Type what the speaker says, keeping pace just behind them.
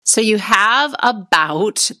So you have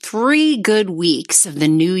about 3 good weeks of the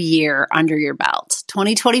new year under your belt.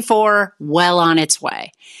 2024, well on its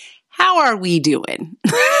way. How are we doing?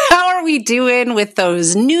 How are we doing with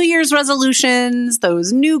those New Year's resolutions,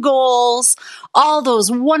 those new goals, all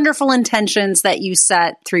those wonderful intentions that you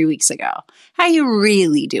set 3 weeks ago? How are you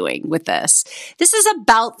really doing with this? This is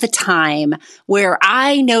about the time where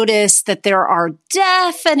I notice that there are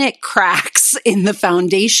definite cracks in the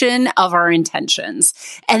foundation of our intentions.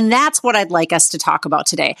 And that's what I'd like us to talk about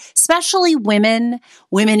today, especially women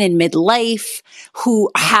in midlife who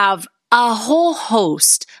have a whole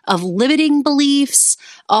host of limiting beliefs,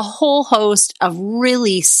 a whole host of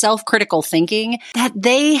really self-critical thinking that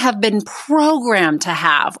they have been programmed to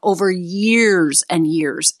have over years and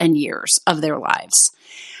years and years of their lives.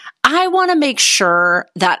 I want to make sure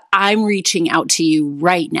that I'm reaching out to you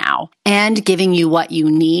right now and giving you what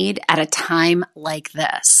you need at a time like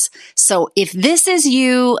this. So if this is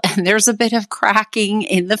you and there's a bit of cracking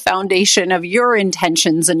in the foundation of your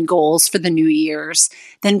intentions and goals for the New Year's,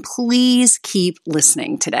 then please keep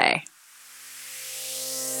listening today.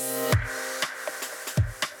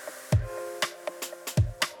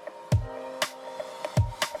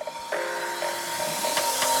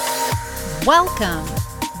 Welcome.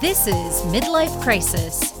 This is Midlife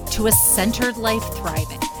Crisis to a Centered Life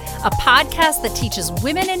Thriving, a podcast that teaches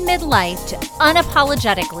women in midlife to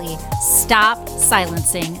unapologetically stop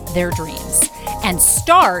silencing their dreams and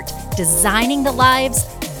start designing the lives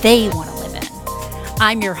they want to live in.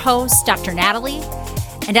 I'm your host, Dr. Natalie,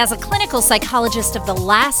 and as a clinical psychologist of the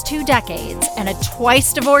last 2 decades and a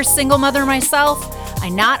twice-divorced single mother myself, I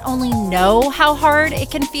not only know how hard it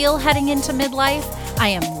can feel heading into midlife, I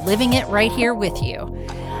am living it right here with you.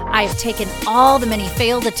 I have taken all the many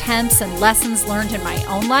failed attempts and lessons learned in my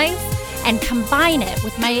own life and combine it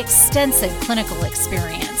with my extensive clinical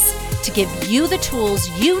experience to give you the tools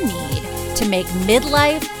you need to make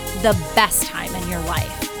midlife the best time in your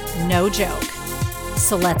life. No joke.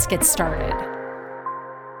 So let's get started.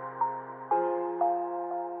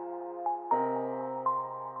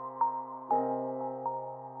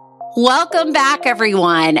 Welcome back,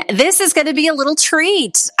 everyone. This is going to be a little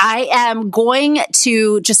treat. I am going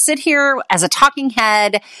to just sit here as a talking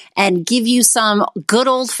head and give you some good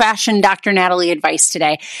old-fashioned Dr. Natalie advice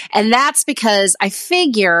today. And that's because I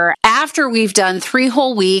figure after we've done 3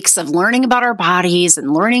 whole weeks of learning about our bodies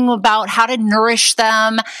and learning about how to nourish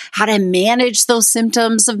them, how to manage those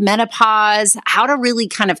symptoms of menopause, how to really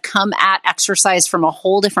kind of come at exercise from a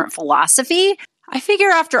whole different philosophy, I figure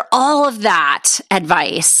after all of that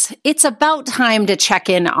advice, it's about time to check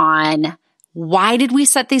in on why did we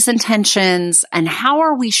set these intentions and how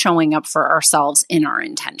are we showing up for ourselves in our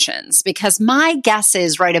intentions? Because my guess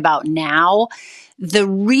is right about now, the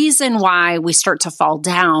reason why we start to fall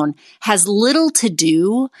down has little to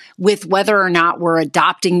do with whether or not we're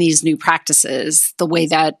adopting these new practices the way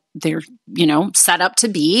that they're, set up to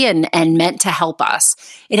be and meant to help us.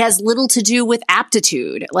 It has little to do with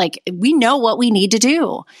aptitude. Like, we know what we need to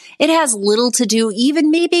do. It has little to do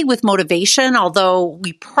even maybe with motivation, although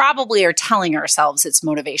we probably are telling ourselves it's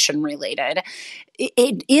motivation related.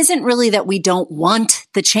 It isn't really that we don't want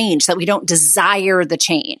the change, that we don't desire the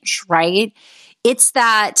change, right? It's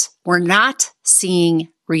that we're not seeing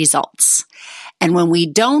results. And when we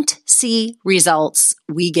don't see results,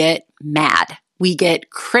 we get mad. We get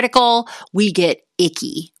critical. We get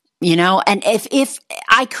icky, And if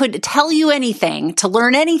I could tell you anything, to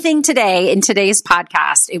learn anything today in today's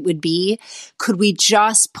podcast, it would be, could we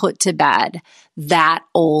just put to bed that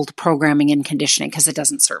old programming and conditioning because it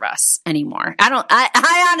doesn't serve us anymore.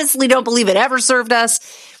 I honestly don't believe it ever served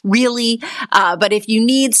us, really. But if you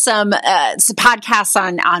need some podcasts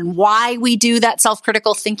on why we do that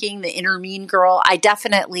self-critical thinking, the inner mean girl, I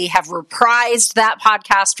definitely have reprised that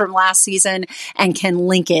podcast from last season and can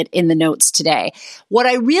link it in the notes today. What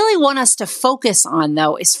I really want us to focus on,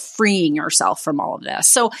 though, is freeing yourself from all of this.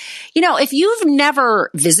 So, if you've never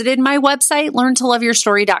visited my website,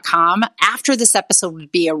 learntoloveyourstory.com, after this episode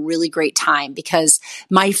would be a really great time because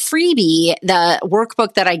my freebie, the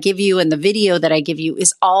workbook that I give you and the video that I give you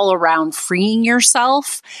is all around freeing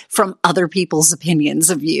yourself from other people's opinions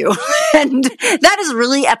of you. And that is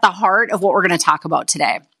really at the heart of what we're going to talk about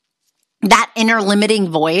today. That inner limiting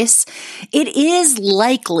voice, it is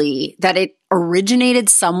likely that it originated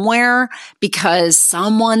somewhere because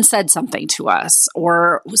someone said something to us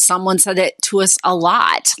or someone said it to us a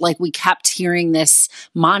lot. Like we kept hearing this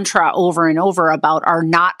mantra over and over about our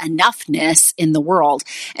not enoughness in the world.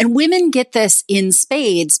 And women get this in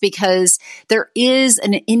spades because there is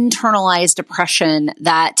an internalized oppression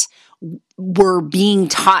that we're being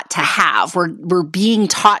taught to have. We're being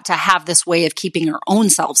taught to have this way of keeping our own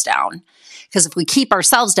selves down. Because if we keep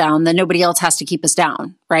ourselves down, then nobody else has to keep us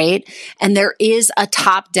down, right? And there is a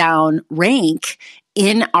top-down rank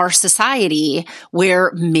in our society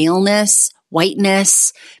where maleness,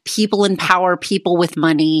 whiteness, people in power, people with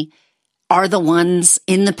money are the ones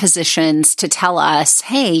in the positions to tell us,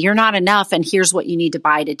 hey, you're not enough, and here's what you need to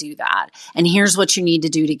buy to do that. And here's what you need to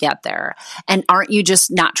do to get there. And aren't you just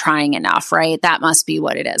not trying enough, right? That must be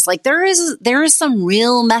what it is. Like there is some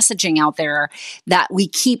real messaging out there that we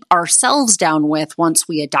keep ourselves down with once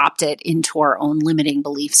we adopt it into our own limiting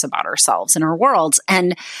beliefs about ourselves and our worlds.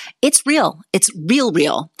 And it's real. It's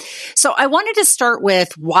real. So I wanted to start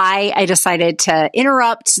with why I decided to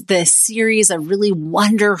interrupt this series of really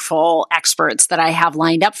wonderful experts that I have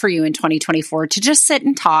lined up for you in 2024 to just sit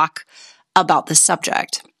and talk about this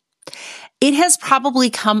subject. It has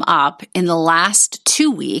probably come up in the last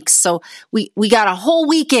 2 weeks. So we got a whole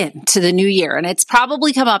week into the new year, and it's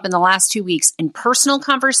probably come up in the last 2 weeks in personal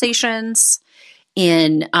conversations,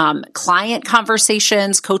 in client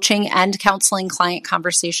conversations, coaching and counseling client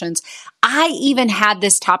conversations. I even had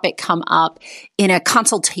this topic come up in a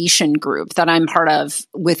consultation group that I'm part of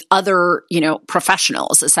with other,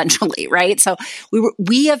 professionals, essentially, right? So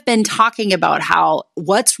we have been talking about how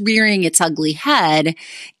what's rearing its ugly head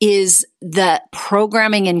is the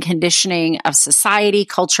programming and conditioning of society,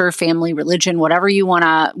 culture, family, religion, wherever you want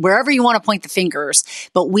to point the fingers.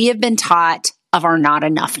 But we have been taught of our not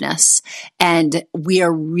enoughness, and we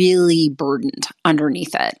are really burdened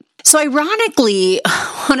underneath it. So ironically,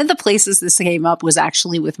 one of the places this came up was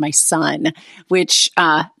actually with my son, which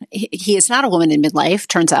he is not a woman in midlife,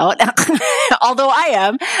 turns out, although I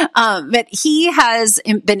am. But he has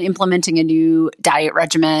been implementing a new diet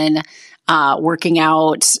regimen, working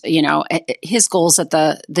out. His goals at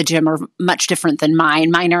the gym are much different than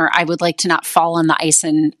mine. Mine are, I would like to not fall on the ice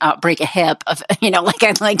and break a hip.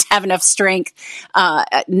 I'd like to have enough strength,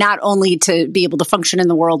 not only to be able to function in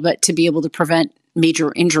the world, but to be able to prevent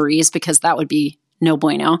major injuries, because that would be no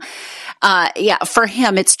bueno. For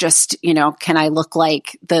him, it's just, can I look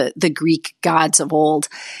like the Greek gods of old?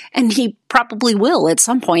 And he probably will at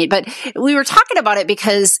some point. But we were talking about it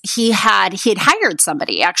because he had hired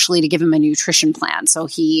somebody actually to give him a nutrition plan. So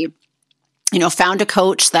he, found a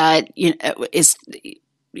coach that is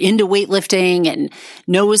into weightlifting and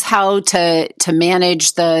knows how to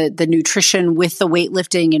manage the nutrition with the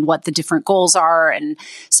weightlifting and what the different goals are. And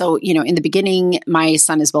so, in the beginning, my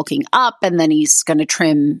son is bulking up, and then he's going to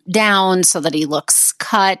trim down so that he looks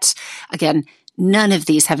cut. Again, none of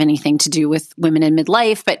these have anything to do with women in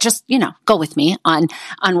midlife, but just, go with me on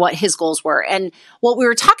what his goals were. And what we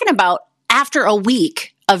were talking about after a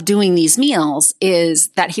week of doing these meals is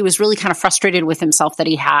that he was really kind of frustrated with himself that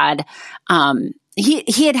he had,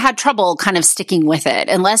 he had trouble kind of sticking with it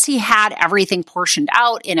unless he had everything portioned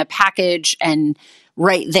out in a package and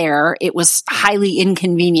right there. It was highly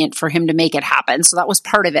inconvenient for him to make it happen. So that was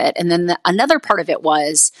part of it. And then another part of it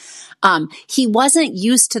was he wasn't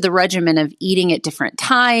used to the regimen of eating at different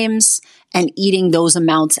times and eating those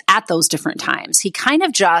amounts at those different times. He kind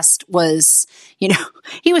of just was,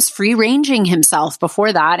 he was free ranging himself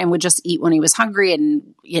before that and would just eat when he was hungry.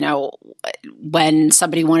 And, when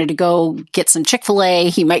somebody wanted to go get some Chick-fil-A,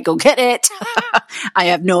 he might go get it. I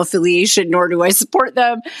have no affiliation, nor do I support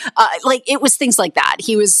them. It was things like that.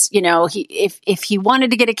 He was, if he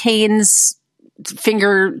wanted to get a Cane's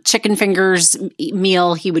chicken fingers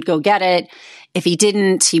meal, he would go get it. If he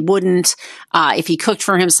didn't, he wouldn't. If he cooked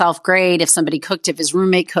for himself, great. If somebody cooked, if his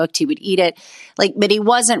roommate cooked, he would eat it. But he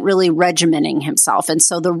wasn't really regimenting himself. And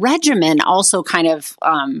so the regimen also kind of,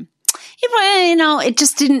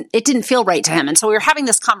 it didn't feel right to him. And so we were having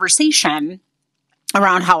this conversation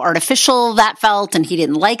around how artificial that felt, and he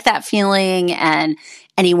didn't like that feeling, and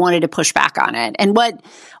he wanted to push back on it. And what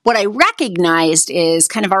I recognized is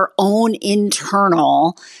kind of our own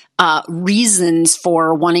internal reasons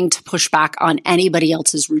for wanting to push back on anybody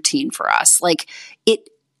else's routine for us.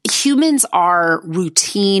 Humans are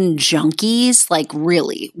routine junkies.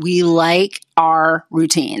 Really, we like our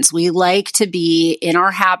routines. We like to be in our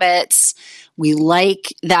habits. We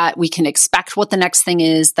like that we can expect what the next thing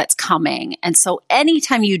is that's coming. And so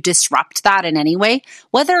anytime you disrupt that in any way,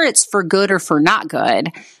 whether it's for good or for not good,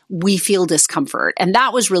 we feel discomfort. And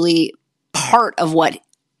that was really part of what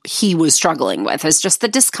he was struggling with, is just the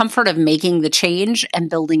discomfort of making the change and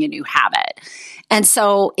building a new habit. And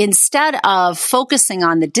so instead of focusing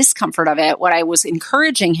on the discomfort of it, what I was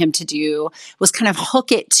encouraging him to do was kind of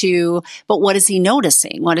hook it to, but what is he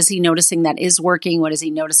noticing? What is he noticing that is working? What is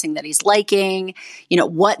he noticing that he's liking?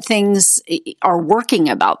 What things are working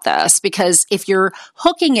about this? Because if you're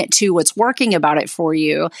hooking it to what's working about it for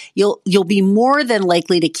you, you'll be more than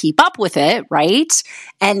likely to keep up with it, right?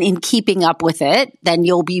 And in keeping up with it, then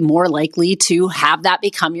you'll be more likely to have that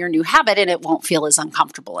become your new habit and it won't feel as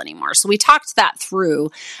uncomfortable anymore. So we talked that through,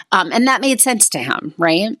 and that made sense to him,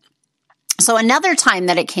 right? So another time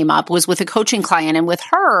that it came up was with a coaching client, and with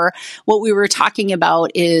her, what we were talking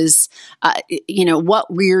about is, what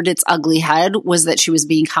reared its ugly head was that she was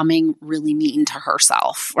becoming really mean to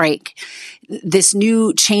herself, right? This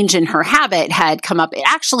new change in her habit had come up. It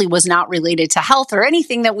actually was not related to health or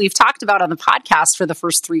anything that we've talked about on the podcast for the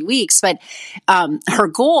first 3 weeks, but her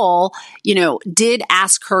goal, did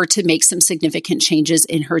ask her to make some significant changes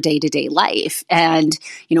in her day-to-day life. And,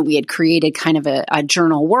 we had created kind of a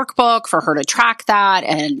journal workbook for her to track that,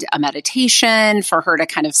 and a meditation for her to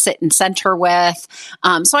kind of sit and center with.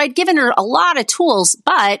 So I'd given her a lot of tools,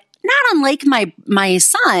 but not unlike my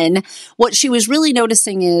son, what she was really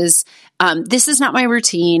noticing is, this is not my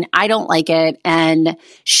routine. I don't like it. And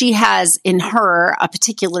she has in her a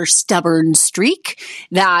particular stubborn streak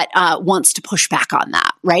that wants to push back on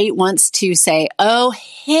that, right? Wants to say, oh,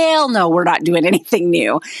 hell no, we're not doing anything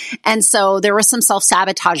new. And so there were some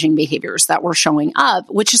self-sabotaging behaviors that were showing up,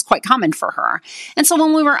 which is quite common for her. And so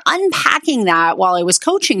when we were unpacking that while I was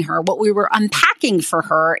coaching her, what we were unpacking for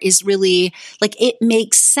her is really like, it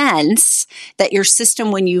makes sense that your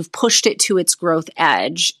system, when you've pushed it to its growth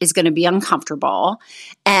edge, is going to be uncomfortable,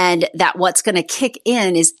 and that what's going to kick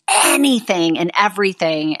in is anything and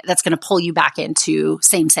everything that's going to pull you back into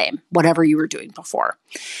same, whatever you were doing before.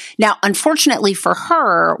 Now, unfortunately for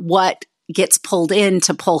her, what gets pulled in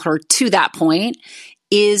to pull her to that point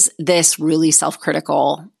is this really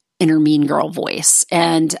self-critical inner mean girl voice.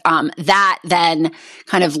 And that then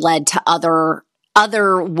kind of led to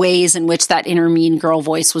other ways in which that inner mean girl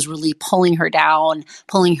voice was really pulling her down,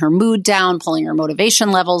 pulling her mood down, pulling her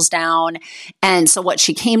motivation levels down. And so what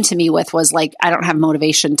she came to me with was like, I don't have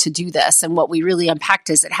motivation to do this. And what we really unpacked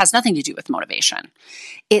is it has nothing to do with motivation.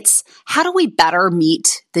 It's how do we better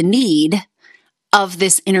meet the need of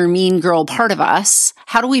this inner mean girl part of us?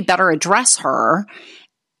 How do we better address her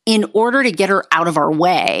in order to get her out of our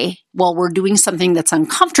way while we're doing something that's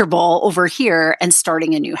uncomfortable over here and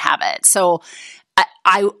starting a new habit? So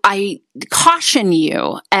I caution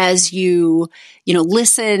you as you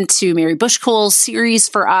listen to Mary Bushkull's series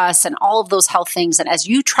for us and all of those health things. And as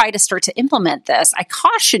you try to start to implement this, I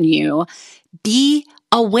caution you, be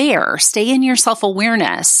aware, stay in your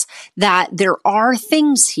self-awareness that there are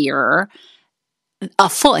things here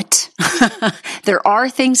afoot. There are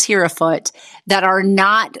things here afoot that are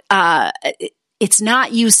not, it's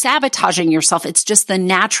not you sabotaging yourself. It's just the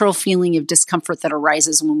natural feeling of discomfort that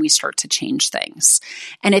arises when we start to change things.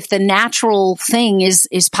 And if the natural thing is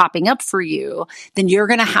popping up for you, then you're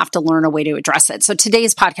going to have to learn a way to address it. So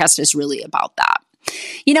today's podcast is really about that.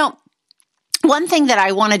 One thing that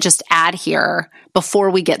I want to just add here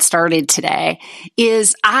before we get started today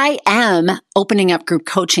is I am opening up group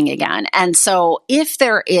coaching again. And so if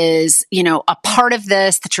there is, a part of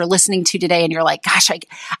this that you're listening to today and you're like, gosh,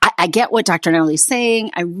 I get what Dr. Natalie's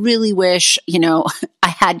saying. I really wish, I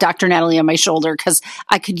had Dr. Natalie on my shoulder because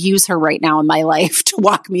I could use her right now in my life to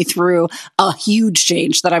walk me through a huge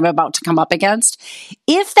change that I'm about to come up against.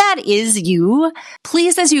 If that is you,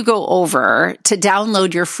 please, as you go over to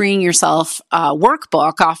download your Freeing Yourself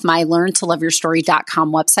workbook off my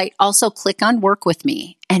learntoloveyourstory.com website, also click on Work With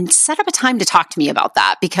Me and set up a time to talk to me about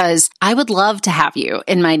that, because I would love to have you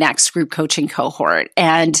in my next group coaching cohort.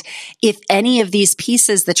 And if any of these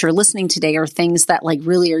pieces that you're listening today are things that like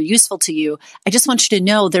really are useful to you, I just want you to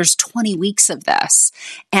know there's 20 weeks of this,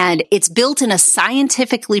 and it's built in a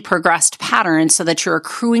scientifically progressed pattern so that you're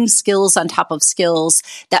accruing skills on top of skills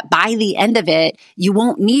that by the end of it, you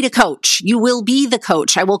won't need a coach. You will be the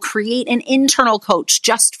coach. I will create an internal coach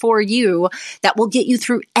just for you that will get you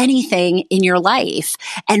through anything in your life.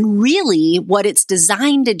 And really what it's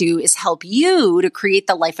designed to do is help you to create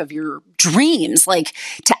the life of your dreams, like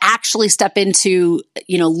to actually step into,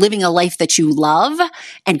 living a life that you love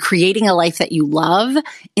and creating a life that you love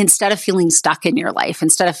instead of feeling stuck in your life,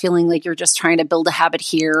 instead of feeling like you're just trying to build a habit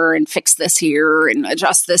here and fix this here and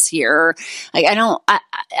adjust this here. Like I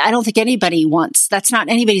don't think anybody wants, that's not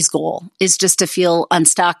anybody's goal, is just to feel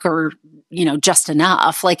unstuck or just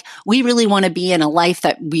enough. Like we really want to be in a life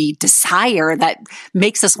that we desire, that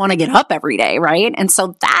makes us want to get up every day, right? And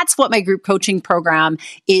so that's what my group coaching program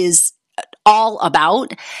is all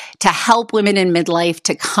about, to help women in midlife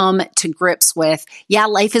to come to grips with, yeah,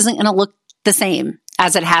 life isn't going to look the same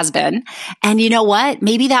as it has been. And you know what?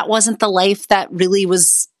 Maybe that wasn't the life that really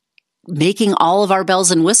was making all of our bells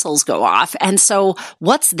and whistles go off. And so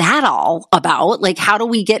what's that all about? Like, how do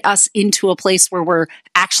we get us into a place where we're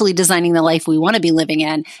actually designing the life we want to be living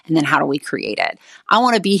in? And then how do we create it? I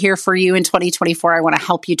want to be here for you in 2024. I want to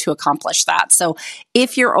help you to accomplish that. So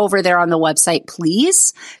if you're over there on the website,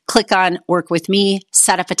 please click on Work With Me,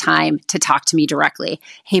 set up a time to talk to me directly.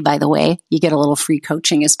 Hey, by the way, you get a little free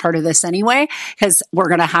coaching as part of this anyway, because we're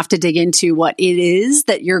going to have to dig into what it is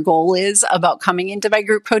that your goal is about coming into my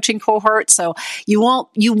group coaching cohort. So you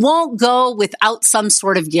won't go without some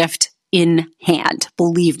sort of gift in hand,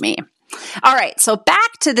 believe me. All right. So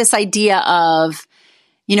back to this idea of,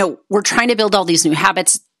 we're trying to build all these new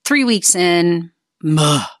habits 3 weeks in,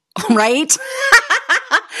 right?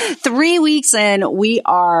 3 weeks in,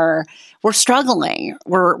 we're struggling.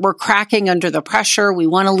 We're cracking under the pressure. We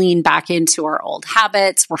want to lean back into our old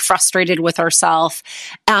habits. We're frustrated with ourselves.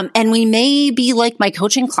 And we may be like my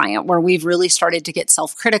coaching client, where we've really started to get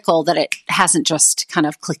self-critical that it hasn't just kind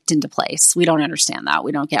of clicked into place. We don't understand that.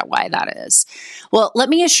 We don't get why that is. Well, let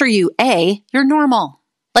me assure you, you're normal,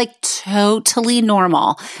 like totally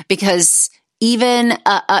normal, because even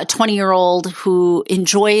a 20-year-old who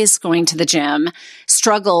enjoys going to the gym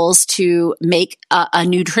struggles to make a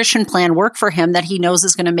nutrition plan work for him that he knows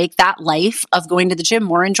is going to make that life of going to the gym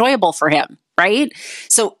more enjoyable for him, right?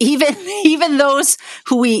 So even those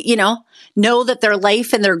who we, know that their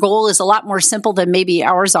life and their goal is a lot more simple than maybe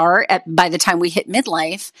ours are by the time we hit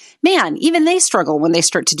midlife, man, even they struggle when they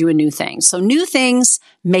start to do a new thing. So new things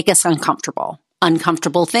make us uncomfortable.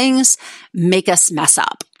 Uncomfortable things make us mess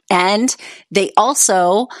up. And they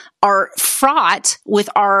also are fraught with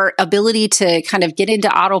our ability to kind of get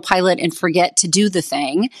into autopilot and forget to do the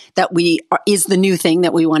thing that is the new thing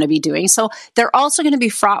that we want to be doing. So they're also going to be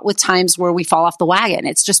fraught with times where we fall off the wagon.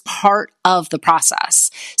 It's just part of the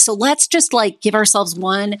process. So let's just give ourselves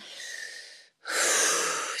one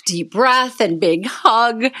deep breath and big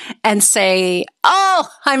hug and say, oh,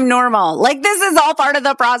 I'm normal. This is all part of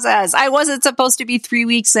the process. I wasn't supposed to be 3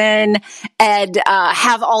 weeks in and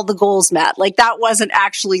have all the goals met. That wasn't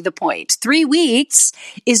actually the point. 3 weeks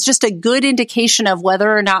is just a good indication of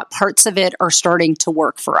whether or not parts of it are starting to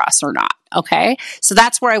work for us or not. Okay. So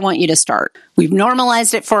that's where I want you to start. We've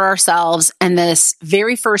normalized it for ourselves. And this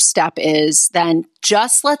very first step is then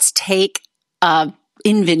just let's take an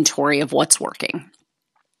inventory of what's working.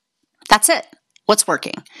 That's it. What's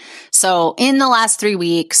working? So in the last 3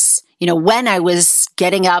 weeks, when I was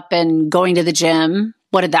getting up and going to the gym,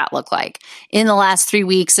 what did that look like? In the last 3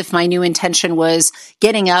 weeks, if my new intention was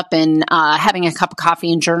getting up and having a cup of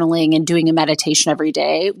coffee and journaling and doing a meditation every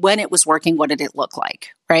day, when it was working, what did it look like,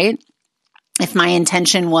 right? If my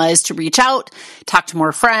intention was to reach out, talk to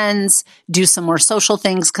more friends, do some more social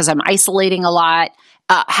things because I'm isolating a lot,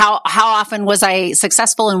 how often was I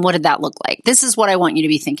successful and what did that look like? This is what I want you to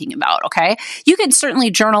be thinking about, okay? You can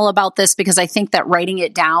certainly journal about this because I think that writing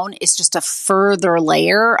it down is just a further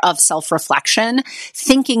layer of self-reflection.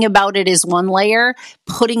 Thinking about it is one layer.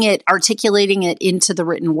 Articulating it into the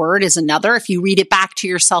written word is another. If you read it back to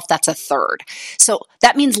yourself, that's a third. So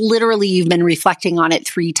that means literally you've been reflecting on it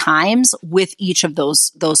 3 times with each of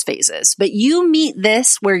those phases. But you meet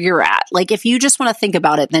this where you're at. If you just want to think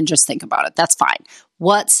about it, then just think about it. That's fine.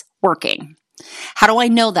 What's working? How do I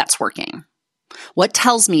know that's working? What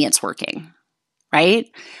tells me it's working, right?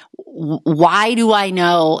 Why do I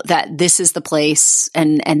know that this is the place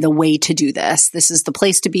and the way to do this? This is the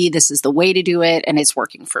place to be. This is the way to do it. And it's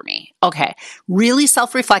working for me. Okay. Really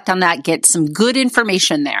self-reflect on that. Get some good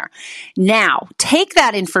information there. Now, take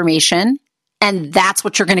that information and that's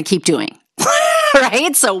what you're going to keep doing.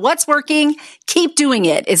 Right? So what's working? Keep doing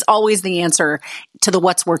it is always the answer to the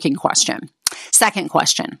what's working question. Second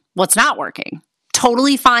question, what's not working?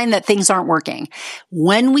 Totally fine that things aren't working.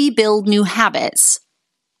 When we build new habits,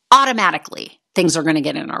 automatically things are going to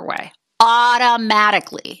get in our way.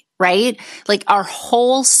 Automatically, right? Our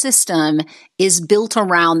whole system is built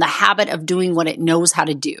around the habit of doing what it knows how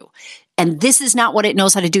to do. And this is not what it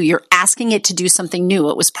knows how to do. You're asking it to do something new.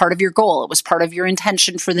 It was part of your goal. It was part of your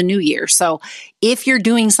intention for the new year. So if you're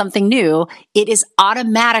doing something new, it is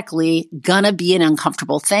automatically going to be an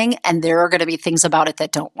uncomfortable thing. And there are going to be things about it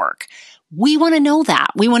that don't work. We want to know that.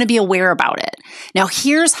 We want to be aware about it. Now,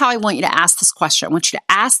 here's how I want you to ask this question. I want you to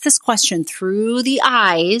ask this question through the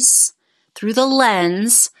eyes, through the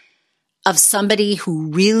lens of somebody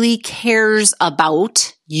who really cares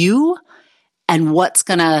about you and what's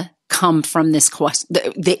going to come from this question,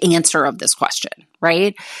 the answer of this question,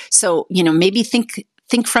 right? So, maybe think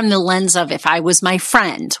think from the lens of, if I was my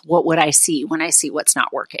friend, what would I see when I see what's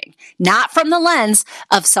not working? Not from the lens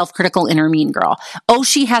of self-critical inner mean girl. Oh,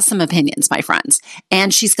 she has some opinions, my friends,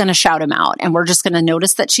 and she's going to shout them out. And we're just going to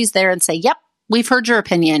notice that she's there and say, yep, we've heard your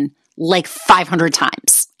opinion like 500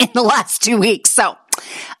 times in the last 2 weeks. So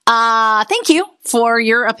thank you for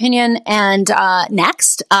your opinion. And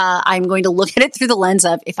next, I'm going to look at it through the lens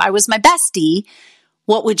of, if I was my bestie,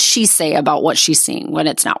 what would she say about what she's seeing when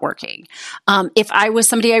it's not working? If I was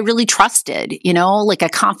somebody I really trusted, like a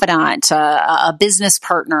confidant, a business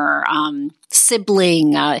partner,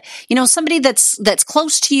 sibling, somebody that's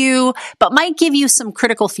close to you, but might give you some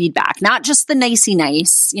critical feedback, not just the nicey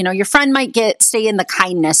nice. Your friend might stay in the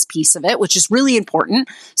kindness piece of it, which is really important.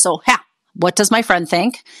 So, what does my friend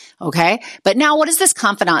think? Okay. But now what does this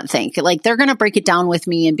confidant think? Like, they're going to break it down with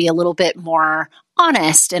me and be a little bit more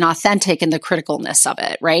honest and authentic in the criticalness of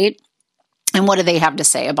it, right? And what do they have to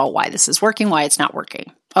say about why this is working, why it's not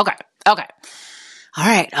working? Okay. All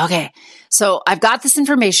right. Okay. So I've got this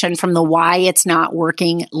information from the why it's not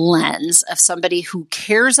working lens of somebody who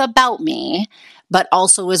cares about me, but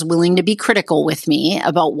also is willing to be critical with me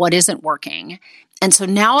about what isn't working. And so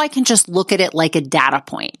now I can just look at it like a data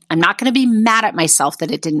point. I'm not going to be mad at myself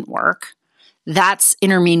that it didn't work. That's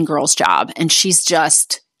inner mean girl's job. And she's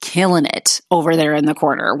just killing it over there in the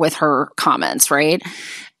corner with her comments, right?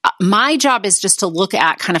 My job is just to look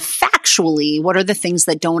at kind of factually, what are the things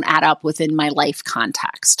that don't add up within my life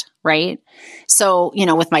context, right? So,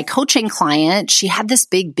 with my coaching client, she had this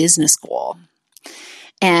big business goal.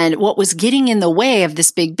 And what was getting in the way of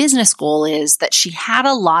this big business goal is that she had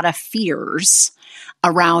a lot of fears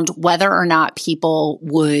around whether or not people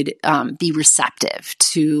would be receptive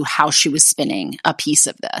to how she was spinning a piece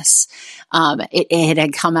of this. It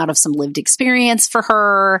had come out of some lived experience for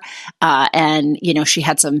her. And she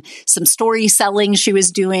had some story selling she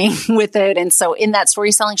was doing with it. And so in that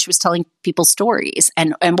story selling, she was telling people stories.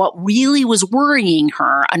 And what really was worrying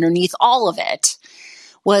her underneath all of it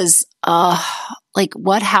was,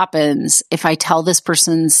 what happens if I tell this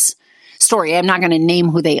person's story? I'm not going to name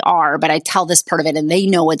who they are, but I tell this part of it and they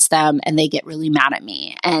know it's them and they get really mad at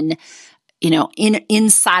me. And,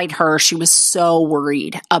 inside her, she was so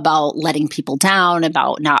worried about letting people down,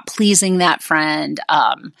 about not pleasing that friend.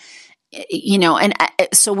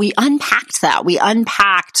 So we unpacked that. We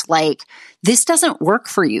unpacked this doesn't work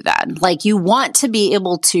for you then. You want to be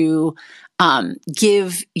able to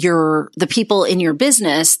give the people in your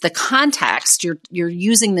business the context. You're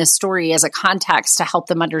using this story as a context to help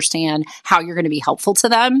them understand how you're going to be helpful to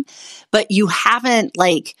them, but you haven't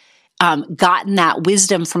gotten that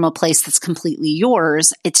wisdom from a place that's completely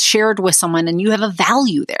yours. It's shared with someone, and you have a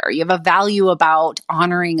value there. You have a value about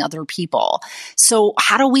honoring other people. So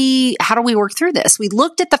how do we work through this? We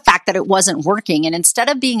looked at the fact that it wasn't working, and instead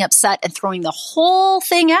of being upset and throwing the whole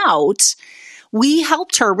thing out, we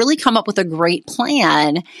helped her really come up with a great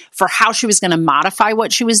plan for how she was going to modify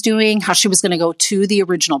what she was doing, how she was going to go to the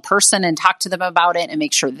original person and talk to them about it and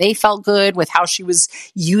make sure they felt good with how she was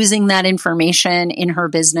using that information in her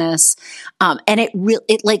business. And it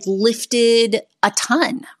lifted a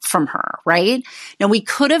ton from her, right? Now, we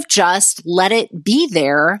could have just let it be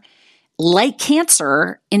there like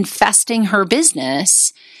cancer infesting her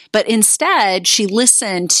business, but instead she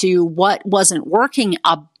listened to what wasn't working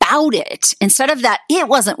about it. Instead of that, it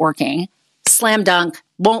wasn't working, slam dunk,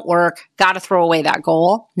 won't work, got to throw away that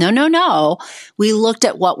goal. No. We looked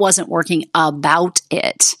at what wasn't working about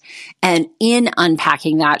it. And in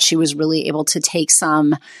unpacking that, she was really able to take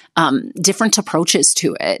some different approaches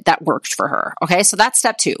to it that worked for her. Okay, so that's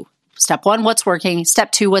step 2. Step 1, what's working.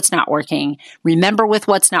 Step 2, what's not working. Remember, with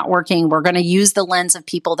what's not working, we're going to use the lens of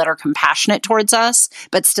people that are compassionate towards us,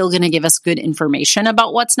 but still going to give us good information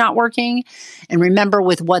about what's not working. And remember,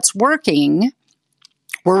 with what's working,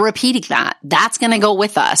 we're repeating that. That's going to go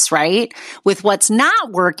with us, right? With what's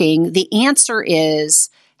not working, the answer is,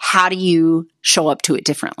 how do you show up to it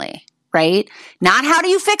differently? Right? Not how do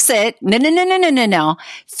you fix it? No.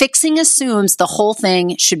 Fixing assumes the whole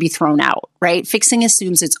thing should be thrown out, right? Fixing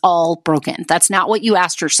assumes it's all broken. That's not what you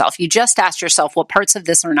asked yourself. You just asked yourself what parts of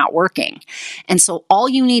this are not working. And so all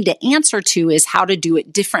you need to answer to is how to do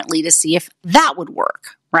it differently to see if that would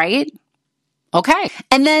work, right? Okay.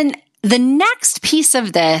 And then the next piece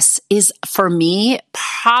of this is, for me,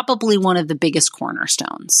 probably one of the biggest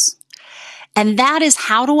cornerstones. And that is,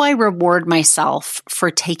 how do I reward myself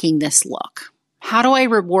for taking this look? How do I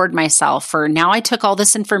reward myself for, now I took all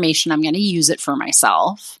this information, I'm going to use it for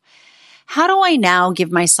myself. How do I now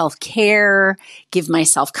give myself care, give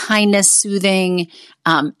myself kindness, soothing,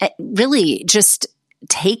 really just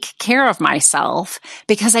take care of myself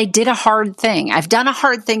because I did a hard thing. I've done a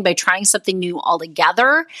hard thing by trying something new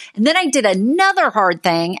altogether. And then I did another hard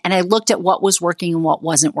thing and I looked at what was working and what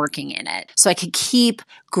wasn't working in it. So I could keep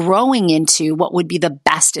growing into what would be the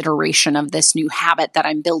best iteration of this new habit that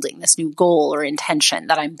I'm building, this new goal or intention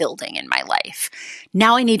that I'm building in my life.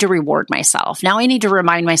 Now I need to reward myself. Now I need to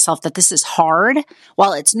remind myself that this is hard.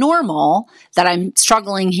 While it's normal that I'm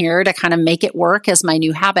struggling here to kind of make it work as my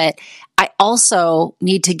new habit, I also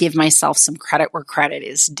need to give myself some credit where credit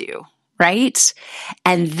is due, right?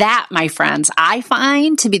 And that, my friends, I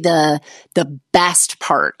find to be the best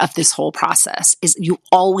part of this whole process is you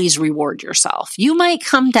always reward yourself. You might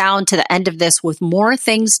come down to the end of this with more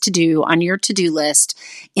things to do on your to-do list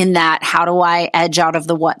in that, how do I edge out of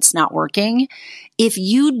the what's not working? If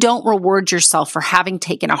you don't reward yourself for having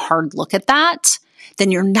taken a hard look at that, then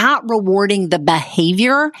you're not rewarding the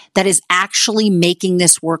behavior that is actually making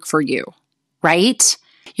this work for you, right?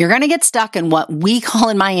 You're going to get stuck in what we call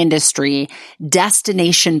in my industry,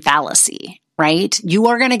 destination fallacy, right? You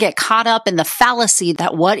are going to get caught up in the fallacy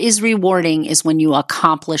that what is rewarding is when you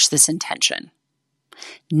accomplish this intention,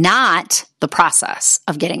 not the process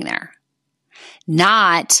of getting there,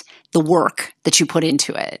 not the work that you put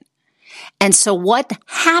into it. And so what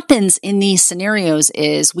happens in these scenarios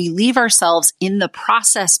is we leave ourselves in the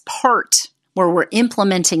process part where we're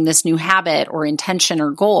implementing this new habit or intention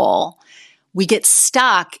or goal. We get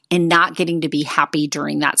stuck in not getting to be happy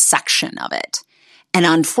during that section of it. And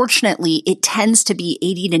unfortunately, it tends to be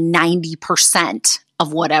 80 to 90%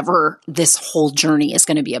 of whatever this whole journey is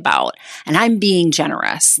going to be about. And I'm being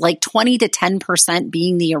generous. Like 20 to 10%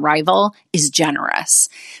 being the arrival is generous.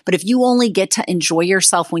 But if you only get to enjoy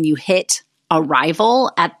yourself when you hit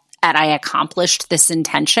arrival at I accomplished this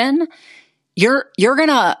intention, you're going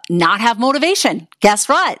to not have motivation. Guess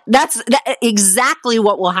what? That's exactly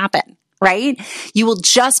what will happen, right? You will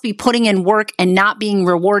just be putting in work and not being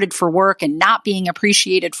rewarded for work and not being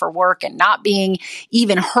appreciated for work and not being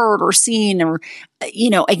even heard or seen or,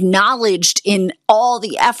 acknowledged in all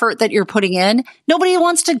the effort that you're putting in. Nobody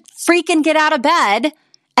wants to freaking get out of bed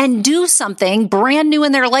and do something brand new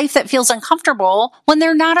in their life that feels uncomfortable when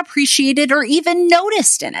they're not appreciated or even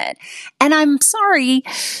noticed in it. And I'm sorry,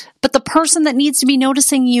 but the person that needs to be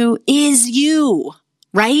noticing you is you,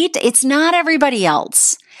 right? It's not everybody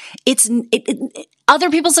else.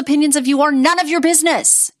 Other people's opinions of you are none of your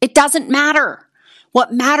business. It doesn't matter.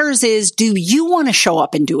 What matters is, do you want to show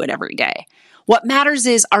up and do it every day? What matters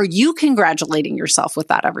is, are you congratulating yourself with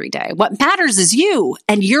that every day? What matters is you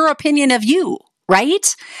and your opinion of you,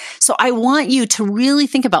 right? So I want you to really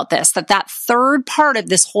think about this, that third part of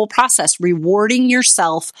this whole process, rewarding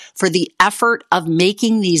yourself for the effort of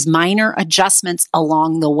making these minor adjustments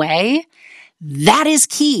along the way, that is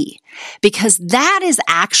key, because that is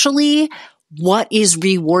actually what is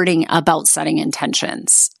rewarding about setting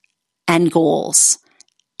intentions and goals.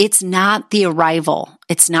 It's not the arrival.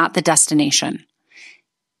 It's not the destination.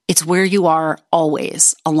 It's where you are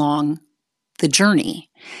always along the journey,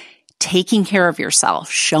 taking care of yourself,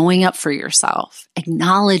 showing up for yourself,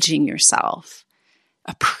 acknowledging yourself,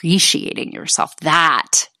 appreciating yourself.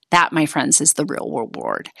 That, my friends, is the real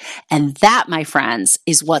reward. And that, my friends,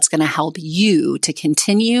 is what's going to help you to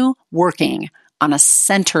continue working on a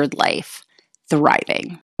centered life,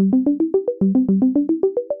 thriving.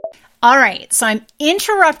 All right, so I'm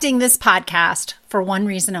interrupting this podcast for one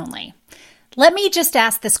reason only. Let me just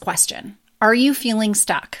ask this question. Are you feeling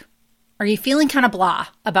stuck? Are you feeling kind of blah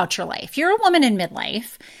about your life? You're a woman in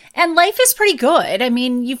midlife, and life is pretty good. I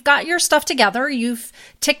mean, you've got your stuff together, you've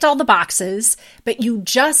ticked all the boxes, but you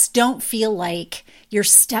just don't feel like you're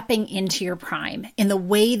stepping into your prime in the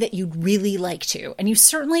way that you'd really like to. And you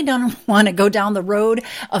certainly don't want to go down the road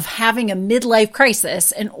of having a midlife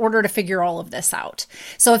crisis in order to figure all of this out.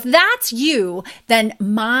 So if that's you, then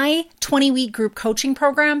my 20-week group coaching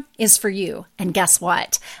program is for you. And guess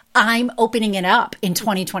what? I'm opening it up in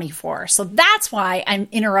 2024. So that's why I'm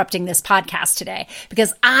interrupting this podcast today,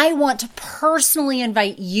 because I want to personally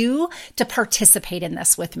invite you to participate in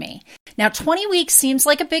this with me. Now, 20 weeks seems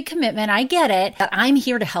like a big commitment. I get it, but I'm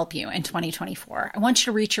here to help you in 2024. I want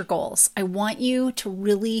you to reach your goals. I want you to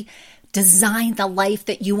really design the life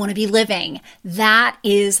that you want to be living. That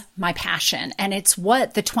is my passion, and it's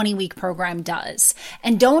what the 20-week program does.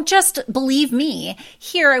 And don't just believe me.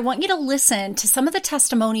 Here, I want you to listen to some of the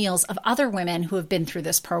testimonials of other women who have been through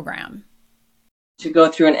this program. To go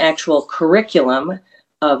through an actual curriculum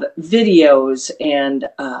of videos and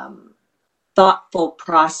thoughtful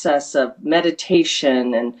process of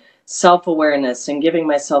meditation and self-awareness and giving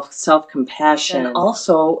myself self-compassion. And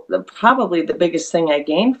also, probably the biggest thing I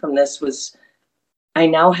gained from this was I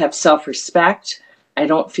now have self-respect. I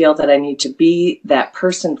don't feel that I need to be that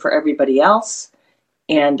person for everybody else.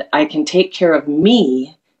 And I can take care of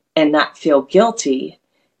me and not feel guilty.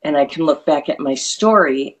 And I can look back at my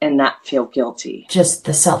story and not feel guilty. Just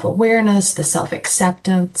the self-awareness, the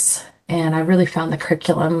self-acceptance. And I really found the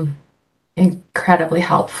curriculum incredibly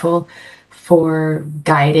helpful for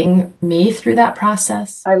guiding me through that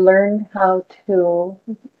process. I learned how to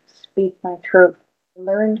speak my truth. I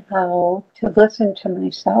learned how to listen to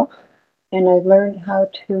myself. And I learned how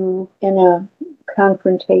to, in a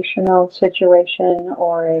confrontational situation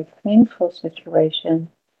or a painful situation,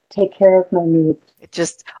 take care of my needs. It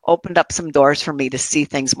just opened up some doors for me to see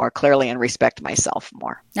things more clearly and respect myself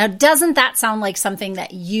more. Now, doesn't that sound like something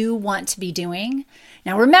that you want to be doing?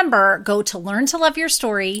 Now, remember, go to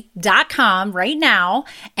learntoloveyourstory.com right now,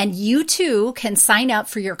 and you too can sign up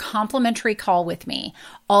for your complimentary call with me.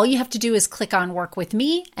 All you have to do is click on Work With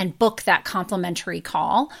Me and book that complimentary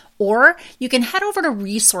call, or you can head over to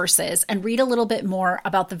resources and read a little bit more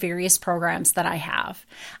about the various programs that I have.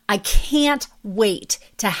 I can't wait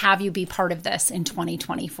to have you be part of this in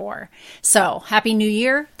 2024. So, Happy New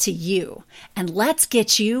Year to you, and let's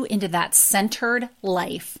get you into that centered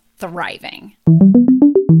life thriving.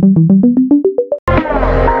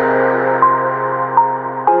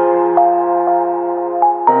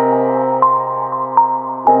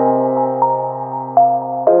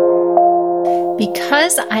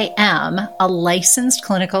 Because I am a licensed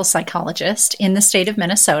clinical psychologist in the state of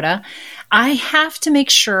Minnesota, I have to make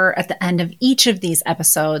sure at the end of each of these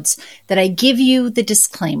episodes that I give you the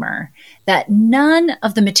disclaimer that none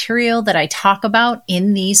of the material that I talk about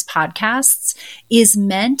in these podcasts is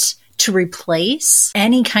meant to replace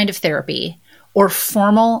any kind of therapy or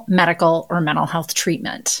formal medical or mental health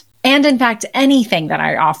treatment. And in fact, anything that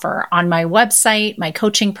I offer on my website, my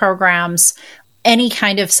coaching programs, any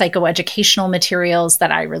kind of psychoeducational materials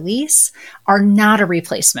that I release are not a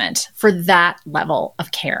replacement for that level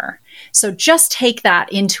of care. So just take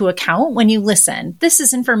that into account when you listen. This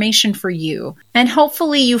is information for you, and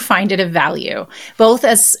hopefully you find it of value, both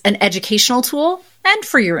as an educational tool and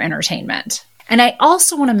for your entertainment. And I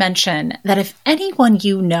also want to mention that if anyone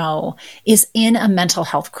you know is in a mental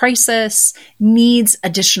health crisis, needs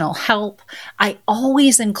additional help, I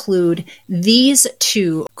always include these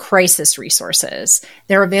 2 crisis resources.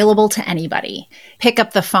 They're available to anybody. Pick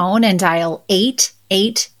up the phone and dial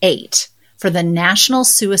 888 for the National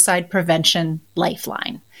Suicide Prevention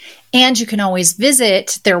Lifeline. And you can always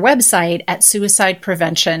visit their website at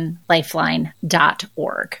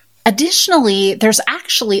suicidepreventionlifeline.org. Additionally, there's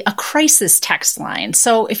actually a crisis text line.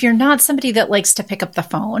 So if you're not somebody that likes to pick up the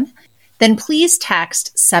phone, then please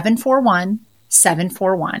text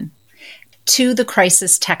 741-741 to the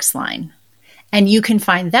crisis text line. And you can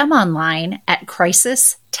find them online at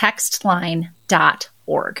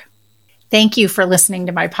crisistextline.org. Thank you for listening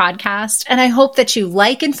to my podcast, and I hope that you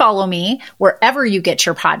like and follow me wherever you get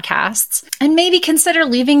your podcasts, and maybe consider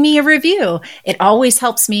leaving me a review. It always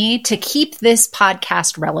helps me to keep this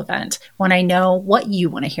podcast relevant when I know what you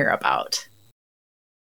want to hear about.